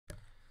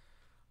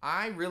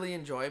I really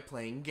enjoy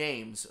playing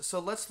games, so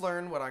let's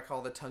learn what I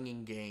call the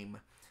tonguing game.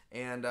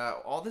 And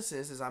all this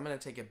is I'm going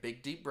to take a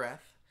big deep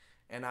breath,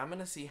 and I'm going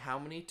to see how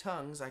many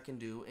tongues I can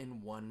do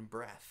in one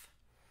breath.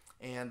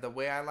 And the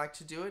way I like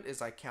to do it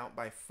is I count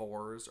by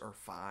fours or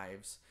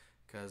fives,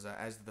 because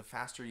as the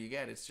faster you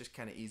get, it's just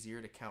kind of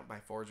easier to count by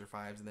fours or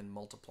fives and then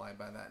multiply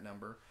by that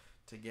number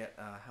to get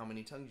how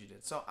many tongues you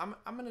did. So I'm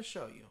going to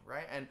show you,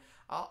 right? And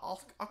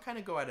I'll kind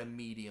of go at a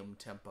medium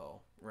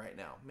tempo right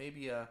now,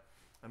 maybe a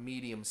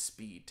medium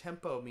speed.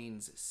 Tempo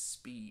means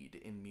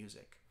speed in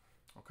music,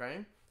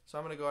 okay? So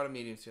I'm going to go at a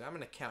medium speed. I'm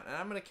going to count, and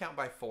I'm going to count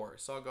by four.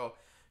 So I'll go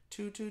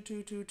two, two,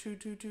 two, two, two,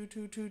 two, two,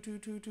 two, two, two,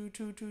 two, two,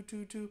 two, two,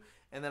 two, two,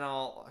 and then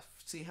I'll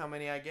see how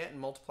many I get and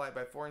multiply it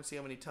by four and see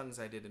how many tongues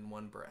I did in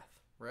one breath.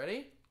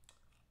 Ready?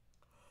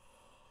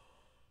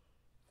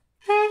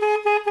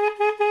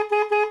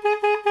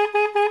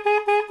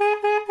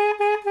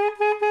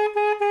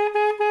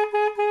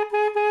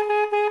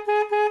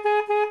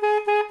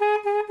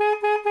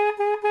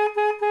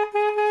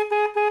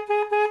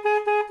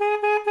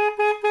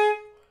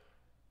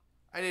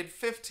 I did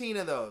 15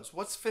 of those.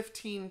 What's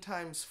 15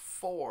 times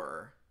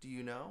 4? Do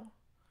you know?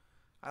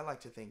 I like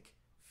to think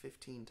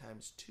 15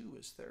 times 2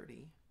 is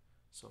 30.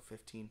 So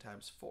 15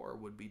 times 4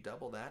 would be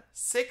double that.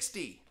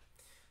 60!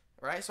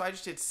 Right? So I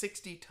just did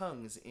 60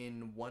 tongues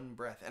in one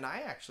breath. And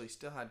I actually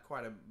still had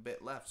quite a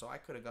bit left, so I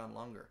could have gone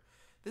longer.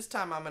 This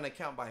time I'm going to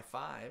count by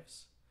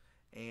fives.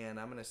 And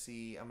I'm going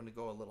to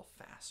go a little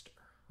faster.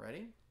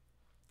 Ready?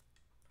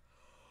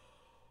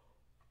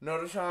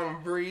 Notice how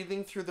I'm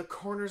breathing through the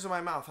corners of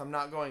my mouth. I'm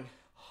not going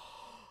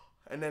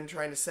and then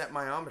trying to set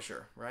my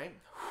embouchure, right?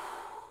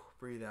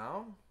 Breathe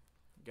out.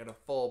 Get a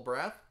full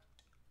breath.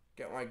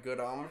 Get my good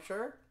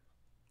embouchure.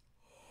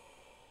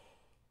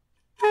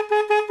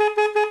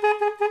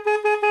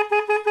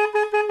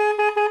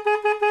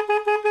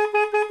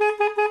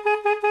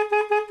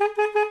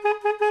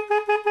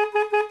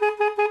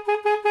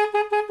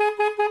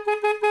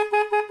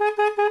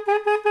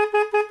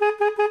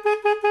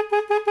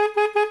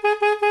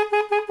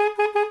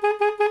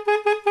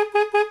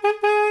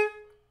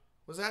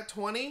 Was that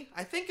 20?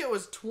 I think it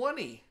was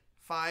 20.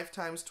 5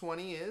 times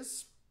 20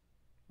 is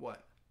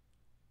what?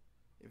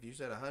 If you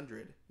said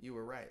 100, you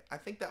were right. I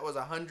think that was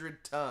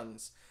 100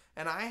 tongues.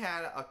 And I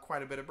had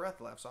quite a bit of breath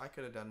left, so I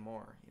could have done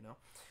more, you know.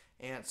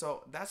 And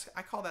so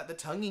I call that the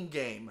tonguing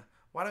game.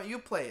 Why don't you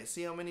play it?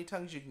 See how many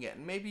tongues you can get.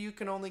 And maybe you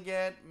can only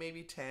get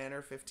maybe 10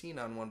 or 15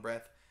 on one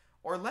breath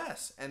or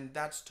less. And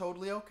that's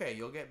totally okay.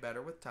 You'll get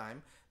better with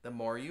time. The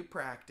more you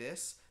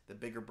practice, the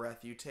bigger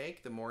breath you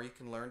take, the more you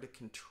can learn to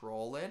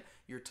control it.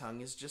 Your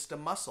tongue is just a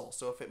muscle.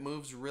 So if it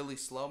moves really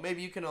slow,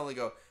 maybe you can only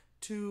go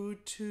 2,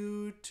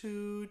 2,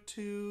 2,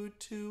 2,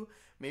 2.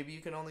 Maybe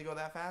you can only go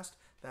that fast.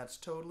 That's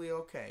totally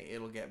okay.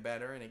 It'll get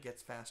better and it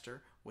gets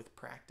faster with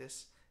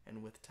practice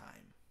and with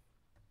time.